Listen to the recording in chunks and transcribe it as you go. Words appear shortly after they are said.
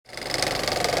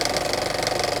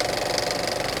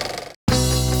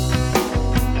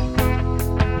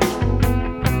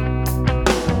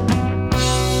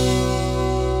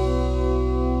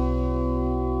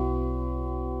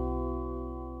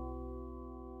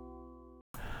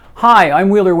Hi, I'm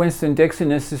Wheeler Winston Dixon.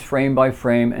 This is Frame by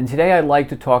Frame, and today I'd like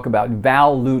to talk about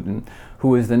Val Lewton, who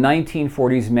was the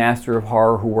 1940s master of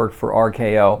horror who worked for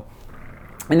RKO.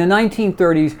 In the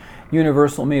 1930s,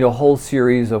 Universal made a whole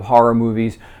series of horror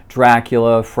movies: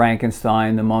 Dracula,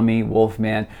 Frankenstein, The Mummy,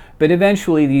 Wolfman, but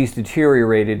eventually these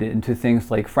deteriorated into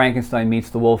things like Frankenstein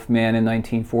Meets the Wolfman in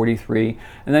 1943,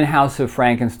 and then House of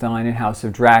Frankenstein and House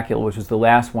of Dracula, which was the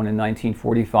last one in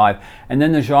 1945, and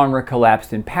then the genre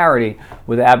collapsed in parody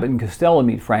with Abbott and Costello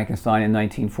Meet Frankenstein in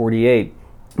 1948.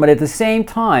 But at the same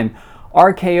time,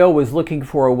 RKO was looking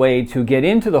for a way to get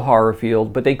into the horror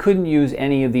field, but they couldn't use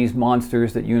any of these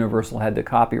monsters that Universal had the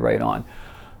copyright on.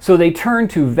 So they turned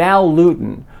to Val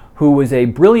Lewton, who was a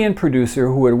brilliant producer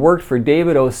who had worked for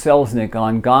David O. Selznick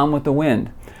on Gone with the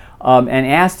Wind, and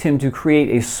asked him to create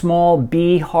a small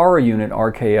B horror unit,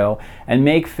 RKO, and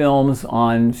make films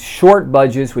on short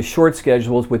budgets with short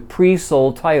schedules with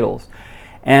pre-sold titles.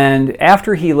 And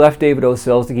after he left David O.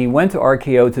 Selznick, he went to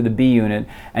RKO, to the B unit,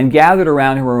 and gathered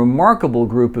around him a remarkable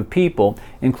group of people,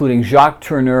 including Jacques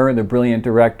Tourneur, the brilliant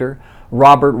director,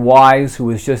 Robert Wise, who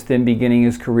was just then beginning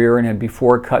his career and had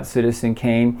before cut Citizen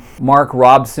Kane, Mark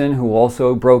Robson, who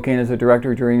also broke in as a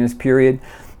director during this period,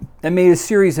 and made a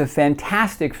series of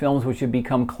fantastic films which have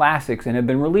become classics and have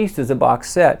been released as a box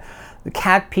set. The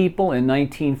Cat People in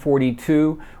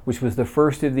 1942, which was the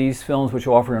first of these films which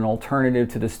offered an alternative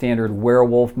to the standard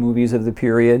werewolf movies of the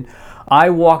period.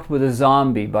 I Walked with a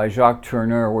Zombie by Jacques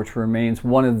Tourneur, which remains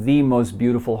one of the most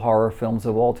beautiful horror films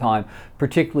of all time,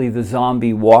 particularly the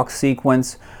zombie walk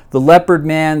sequence. The Leopard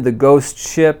Man, The Ghost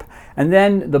Ship, and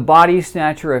then The Body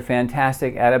Snatcher, a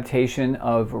fantastic adaptation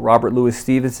of Robert Louis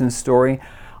Stevenson's story.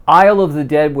 Isle of the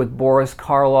Dead with Boris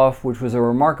Karloff, which was a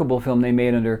remarkable film they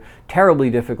made under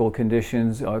terribly difficult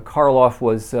conditions. Karloff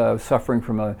was suffering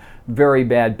from a very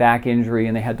bad back injury,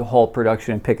 and they had to halt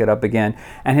production and pick it up again.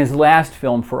 And his last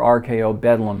film for RKO,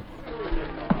 Bedlam.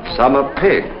 Some are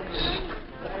pigs.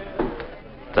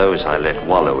 Those I let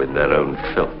wallow in their own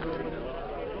filth.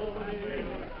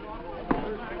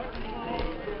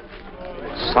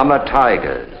 Some are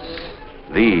tigers.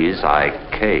 These I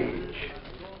cage.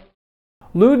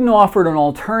 Lewton offered an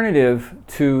alternative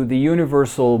to the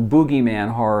Universal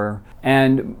boogeyman horror,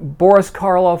 and Boris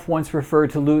Karloff once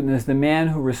referred to Lewton as the man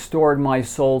who restored my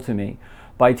soul to me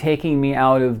by taking me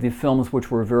out of the films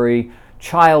which were very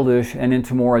childish and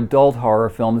into more adult horror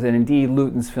films, and indeed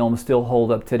Lewton's films still hold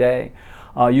up today.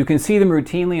 You can see them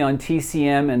routinely on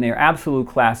TCM, and they're absolute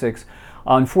classics.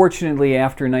 Unfortunately,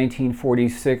 after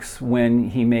 1946,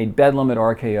 when he made Bedlam at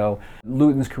RKO,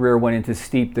 Lewton's career went into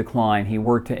steep decline. He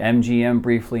worked at MGM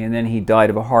briefly, and then he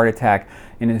died of a heart attack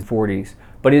in his 40s.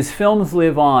 But his films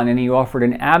live on, and he offered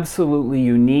an absolutely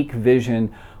unique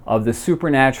vision of the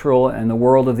supernatural and the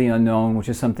world of the unknown, which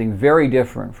is something very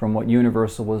different from what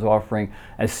Universal was offering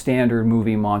as standard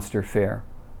movie monster fare.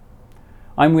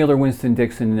 I'm Wheeler Winston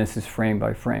Dixon, and this is Frame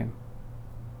by Frame.